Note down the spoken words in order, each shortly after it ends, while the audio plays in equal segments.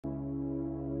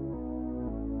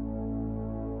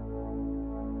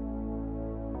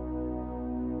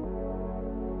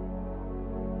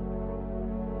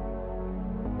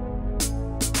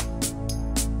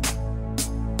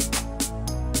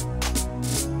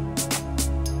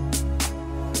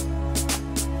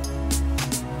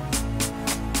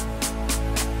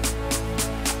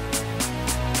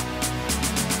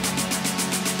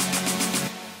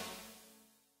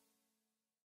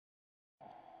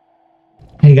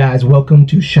Hey guys, welcome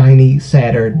to SHINee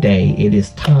Saturday. It is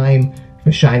time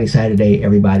for SHINee Saturday,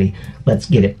 everybody. Let's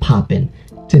get it poppin'.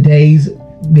 Today's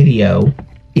video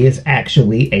is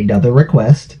actually another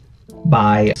request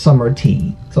by Summer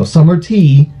T. So Summer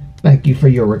T, thank you for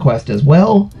your request as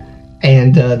well.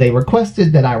 And they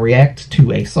requested that I react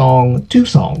to a song, two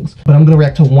songs, but I'm gonna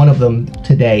react to one of them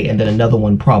today and then another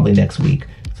one probably next week.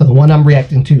 So the one I'm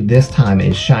reacting to this time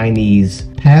is SHINee's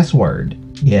Password.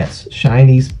 Yes,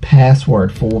 SHINee's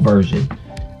Password full version.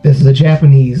 This is a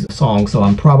Japanese song, so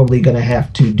I'm probably gonna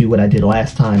have to do what I did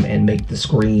last time and make the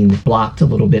screen blocked a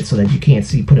little bit so that you can't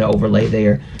see, put an overlay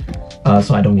there,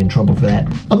 so I don't get in trouble for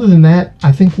that. Other than that,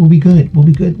 I think we'll be good. We'll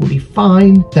be good. We'll be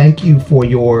fine. Thank you for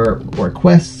your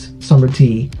requests, Summer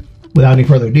T. Without any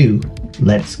further ado,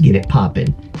 let's get it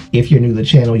poppin'. If you're new to the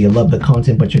channel, you love the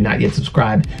content, but you're not yet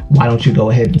subscribed, why don't you go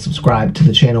ahead and subscribe to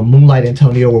the channel Moonlight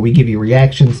Antonio, where we give you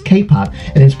reactions, K-pop,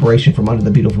 and inspiration from under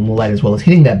the beautiful moonlight, as well as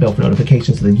hitting that bell for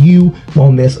notifications so that you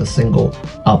won't miss a single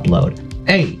upload.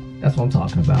 Hey, that's what I'm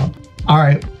talking about. All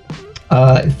right,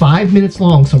 5 minutes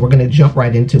long, so we're gonna jump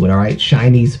right into it, all right?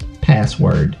 SHINee's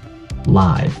Password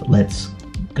live. Let's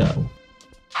go.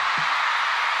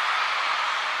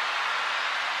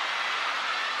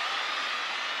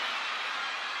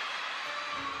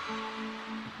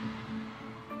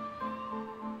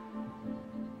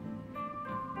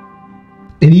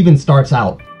 It even starts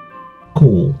out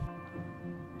cool.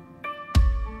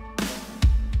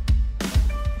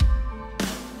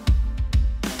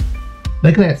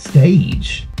 Look at that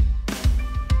stage.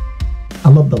 I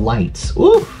love the lights.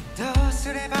 Ooh.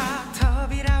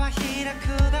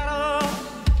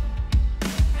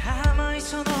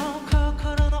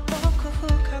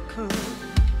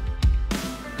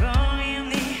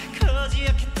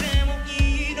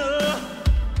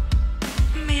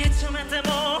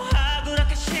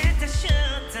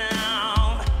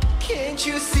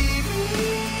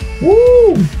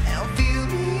 Woo!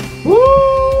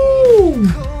 Woo!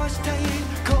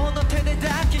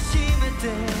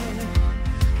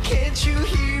 Can't you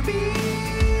hear me?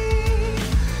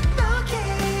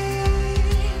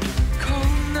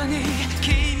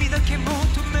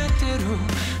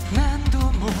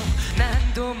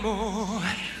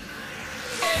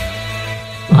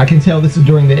 I can tell this is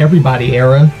during the Everybody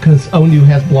era because Onu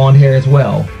has blonde hair as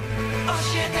well.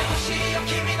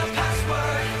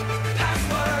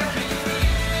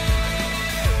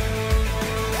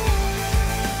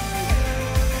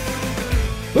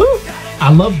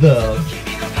 I love the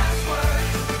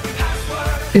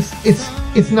it's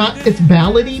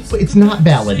ballady, but it's not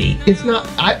ballady. It's not,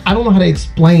 I don't know how to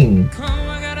explain.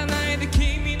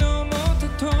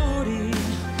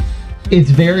 It's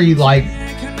very like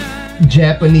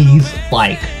Japanese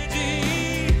like.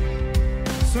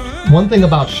 One thing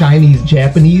about SHINee's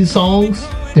Japanese songs,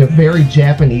 they're very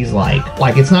Japanese like.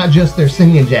 Like it's not just they're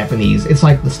singing in Japanese, it's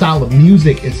like the style of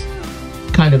music is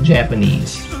kind of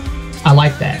Japanese. I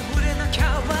like that.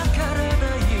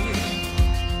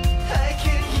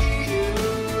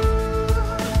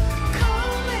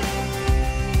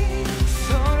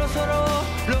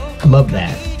 Love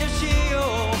that.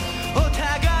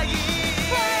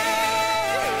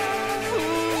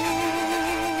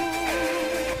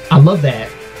 I love that.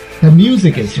 The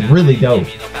music is really dope.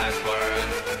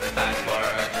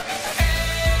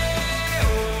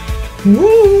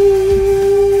 Woo!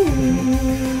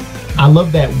 I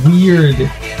love that weird.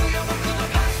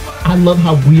 I love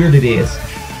how weird it is.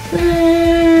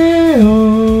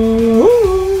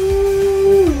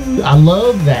 I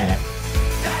love that.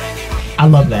 I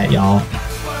love that, y'all.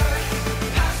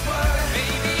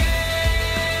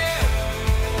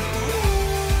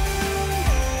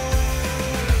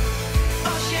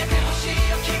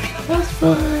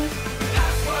 Password.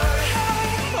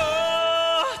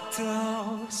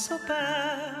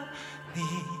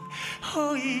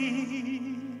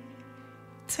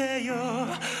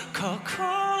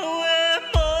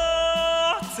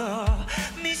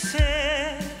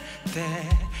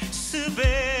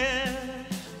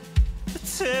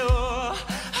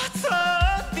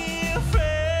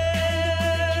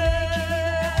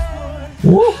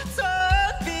 Woo.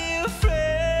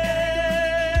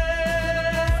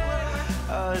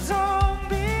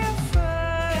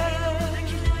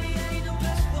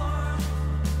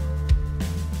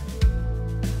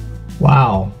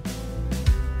 Wow.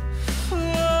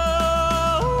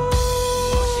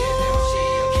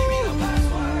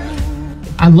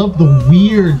 I love the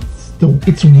weird,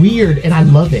 it's weird and I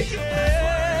love it.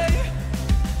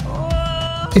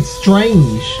 It's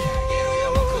strange.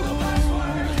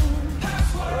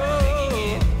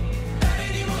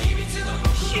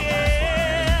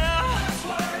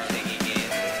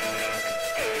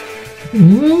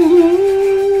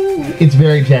 It's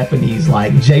very Japanese,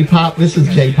 like J-pop. This is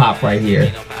J-pop right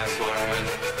here.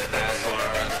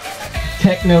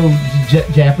 Techno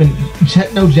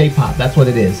J-pop. That's what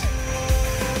it is.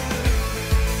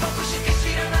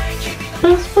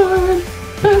 Password,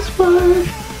 password.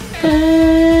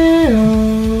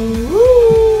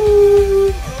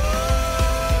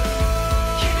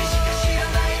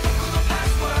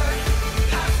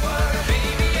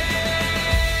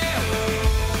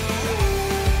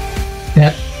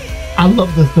 That I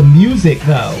love the music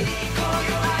though.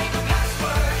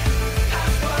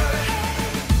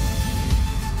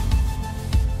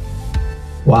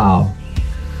 Wow.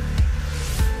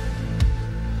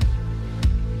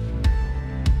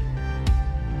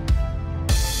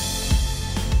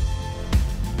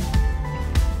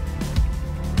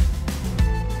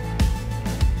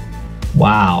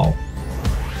 Wow.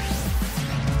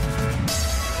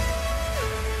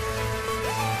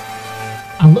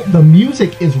 The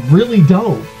music is really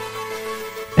dope.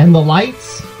 And the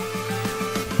lights.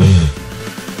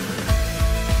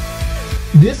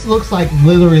 This looks like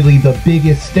literally the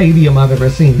biggest stadium I've ever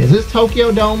seen. Is this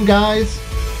Tokyo Dome, guys?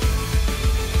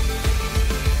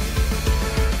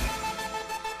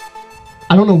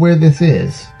 I don't know where this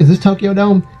is. Is this Tokyo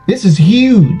Dome? This is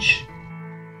huge.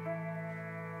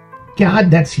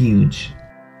 God, that's huge.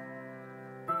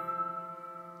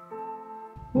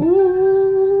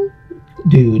 Ooh.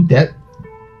 Dude, that...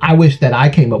 I wish that I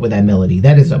came up with that melody.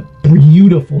 That is a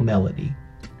beautiful melody.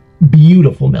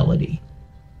 Beautiful melody.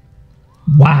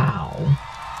 Wow.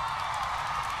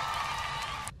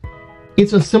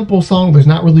 It's a simple song. There's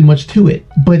not really much to it,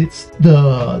 but it's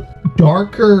the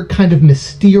darker, kind of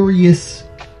mysterious,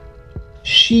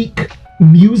 chic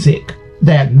music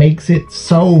that makes it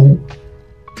so...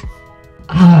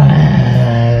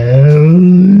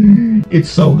 it's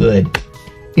so good.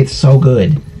 It's so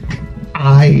good.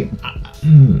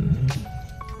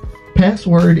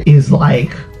 Password is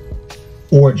like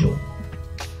Orgel.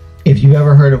 If you've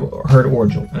ever heard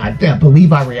Orgel, and I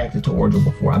believe I reacted to Orgel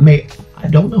before. I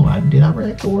don't know. Did I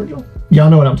react to Orgel?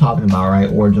 Y'all know what I'm talking about, right?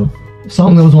 Orgel. A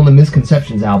song that was on the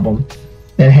Misconceptions album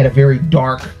that had a very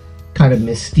dark, kind of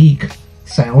mystique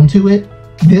sound to it.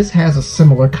 This has a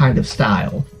similar kind of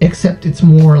style, except it's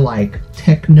more like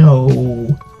techno,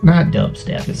 not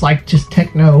dubstep. It's like just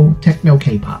techno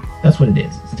K-pop. That's what it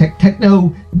is. It's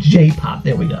techno J-pop.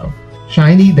 There we go.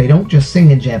 SHINee, they don't just sing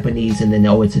in Japanese and then,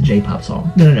 oh, it's a J-pop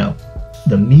song. No, no, no.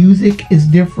 The music is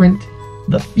different.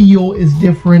 The feel is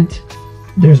different.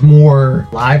 There's more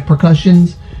live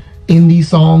percussions in these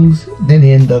songs than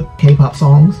in the K-pop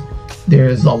songs.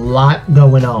 There's a lot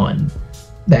going on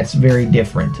that's very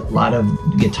different. A lot of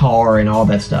guitar and all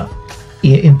that stuff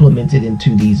implemented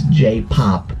into these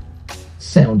J-pop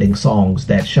sounding songs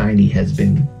that SHINee has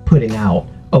been putting out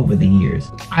over the years.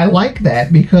 I like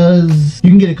that because you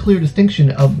can get a clear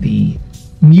distinction of the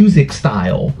music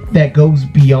style that goes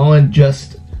beyond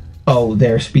just, oh,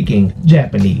 they're speaking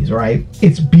Japanese, right?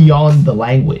 It's beyond the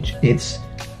language. It's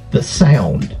the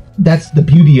sound. That's the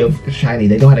beauty of SHINee.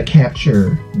 They know how to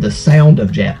capture the sound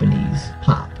of Japanese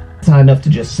pop. It's not enough to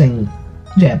just sing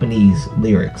Japanese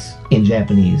lyrics in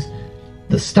Japanese.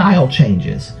 The style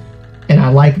changes, and I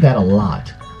like that a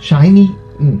lot.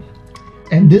 SHINee,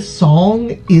 and this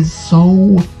song is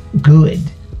so good.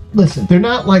 Listen, they're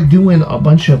not like doing a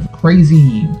bunch of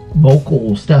crazy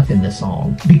vocal stuff in this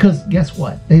song, because guess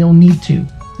what? They don't need to.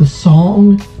 The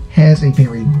song has a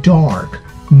very dark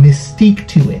mystique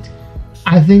to it.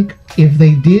 I think if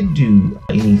they did do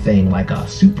anything like a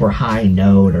super high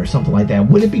note or something like that,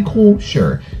 would it be cool?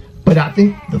 Sure. But I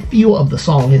think the feel of the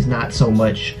song is not so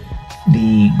much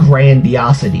the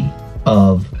grandiosity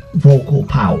of vocal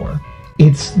power.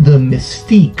 It's the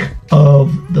mystique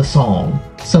of the song.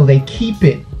 So they keep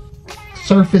it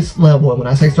surface level. And when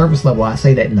I say surface level, I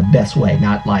say that in the best way.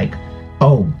 Not like,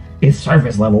 oh, it's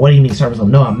surface level. What do you mean surface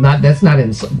level? No, I'm not. That's not an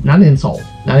insult. Not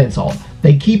an insult.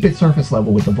 They keep it surface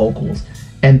level with the vocals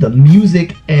and the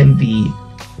music and the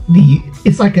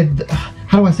it's like a,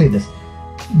 how do I say this?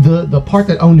 The part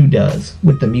that Onu does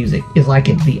with the music is like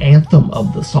the anthem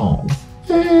of the song.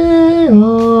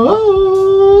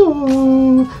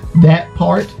 That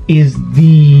part is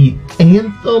the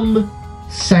anthem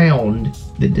sound,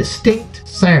 the distinct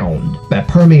sound that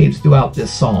permeates throughout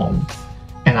this song.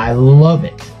 And I love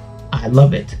it. I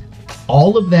love it.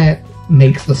 All of that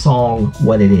makes the song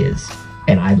what it is.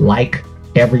 And I like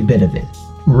every bit of it.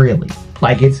 Really.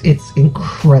 Like it's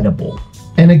incredible.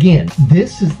 And again,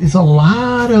 this is a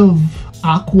lot of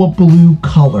aqua blue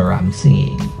color I'm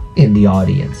seeing in the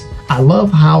audience. I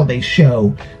love how they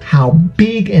show how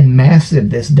big and massive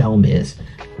this dome is.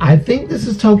 I think this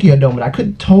is Tokyo Dome, and I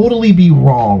could totally be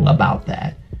wrong about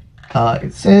that.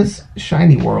 It says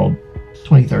SHINee World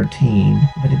 2013,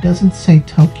 but it doesn't say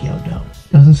Tokyo Dome.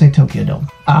 It doesn't say Tokyo Dome.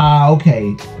 Ah,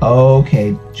 okay.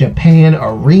 Okay, Japan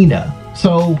Arena.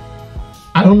 So,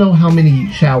 I don't know how many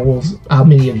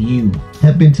of you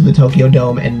have been to the Tokyo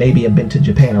Dome and maybe have been to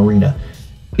Japan Arena.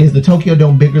 Is the Tokyo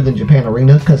Dome bigger than Japan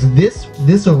Arena? Because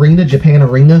this arena, Japan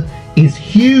Arena, is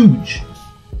huge.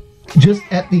 Just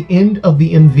at the end of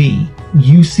the MV,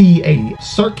 you see a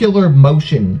circular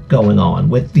motion going on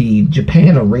with the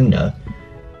Japan Arena.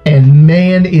 And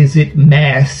man, is it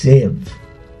massive.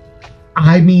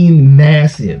 I mean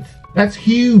massive. That's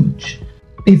huge.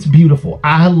 It's beautiful.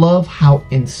 I love how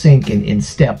in sync and in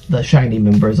step the SHINee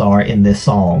members are in this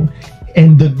song.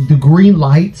 And the green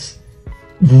lights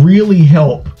really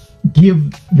help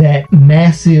give that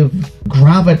massive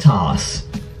gravitas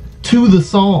to the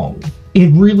song. It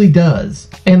really does.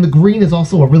 And the green is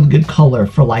also a really good color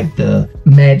for like the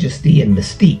majesty and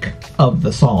mystique of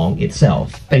the song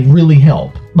itself. They really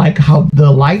help. Like how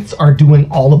the lights are doing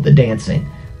all of the dancing.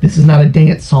 This is not a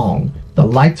dance song. The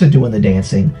lights are doing the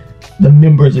dancing. The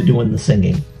members are doing the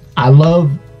singing. I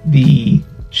love the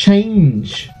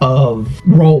change of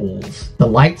roles the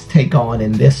lights take on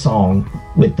in this song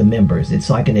with the members. It's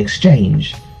like an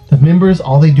exchange. The members,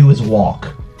 all they do is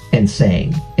walk and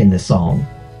sing in this song.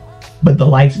 But the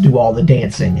lights do all the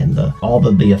dancing and all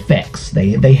of the effects.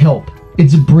 They help.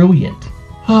 It's brilliant.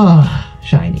 Ah,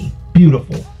 SHINee.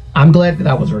 Beautiful. I'm glad that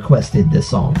I was requested this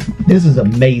song. This is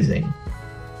amazing.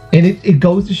 And it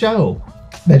goes to show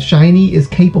that SHINee is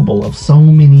capable of so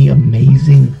many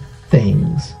amazing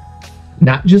things.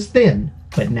 Not just then,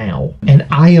 but now. And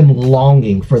I am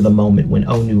longing for the moment when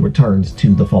Onew returns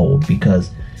to the fold,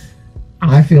 because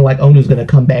I feel like Onew's gonna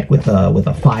come back with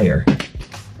a fire.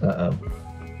 Uh-oh.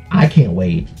 I can't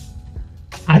wait.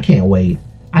 I can't wait.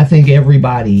 I think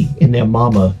everybody and their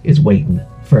mama is waiting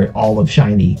for all of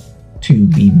SHINee to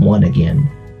be one again,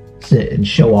 and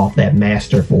show off that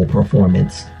masterful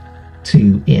performance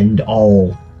to end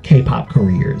all K-pop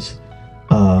careers.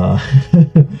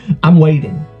 I'm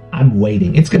waiting. I'm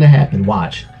waiting. It's gonna happen.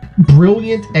 Watch.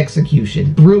 Brilliant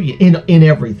execution. Brilliant in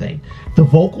everything. The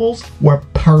vocals were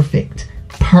perfect.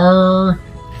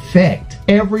 Perfect.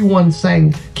 Everyone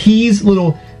sang. Key's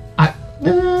little.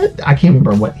 I can't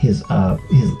remember what his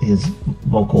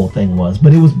vocal thing was,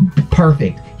 but it was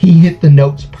perfect. He hit the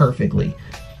notes perfectly.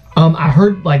 I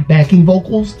heard like backing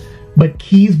vocals, but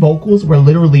Key's vocals were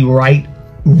literally right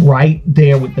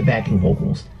there with the backing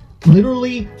vocals.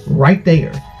 Literally right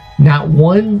there. Not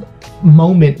one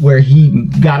moment where he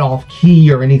got off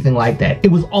key or anything like that.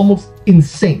 It was almost in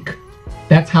sync.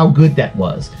 That's how good that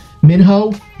was.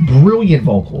 Minho, brilliant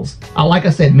vocals. Like I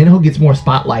said, Minho gets more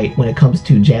spotlight when it comes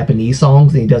to Japanese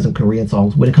songs than he does in Korean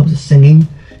songs. When it comes to singing,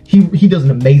 he does an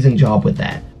amazing job with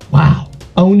that. Wow.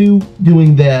 Onew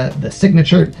doing the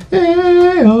signature.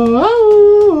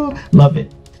 Love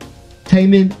it.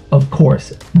 Taemin, of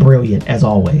course, brilliant as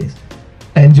always.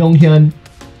 And Jonghyun,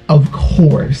 of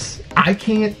course. I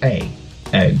can't. Hey,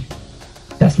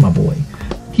 that's my boy.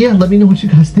 Yeah, let me know what you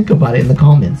guys think about it in the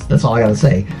comments. That's all I gotta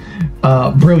say.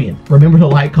 Brilliant. Remember to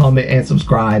like, comment, and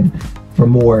subscribe for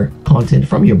more content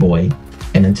from your boy.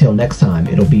 And until next time,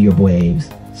 it'll be your boy Aves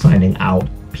signing out.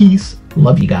 Peace.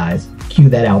 Love you guys. Cue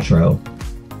that outro.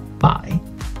 Bye.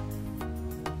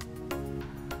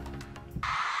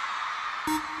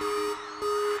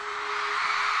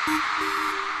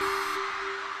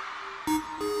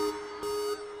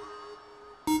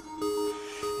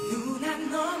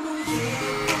 눈안 너무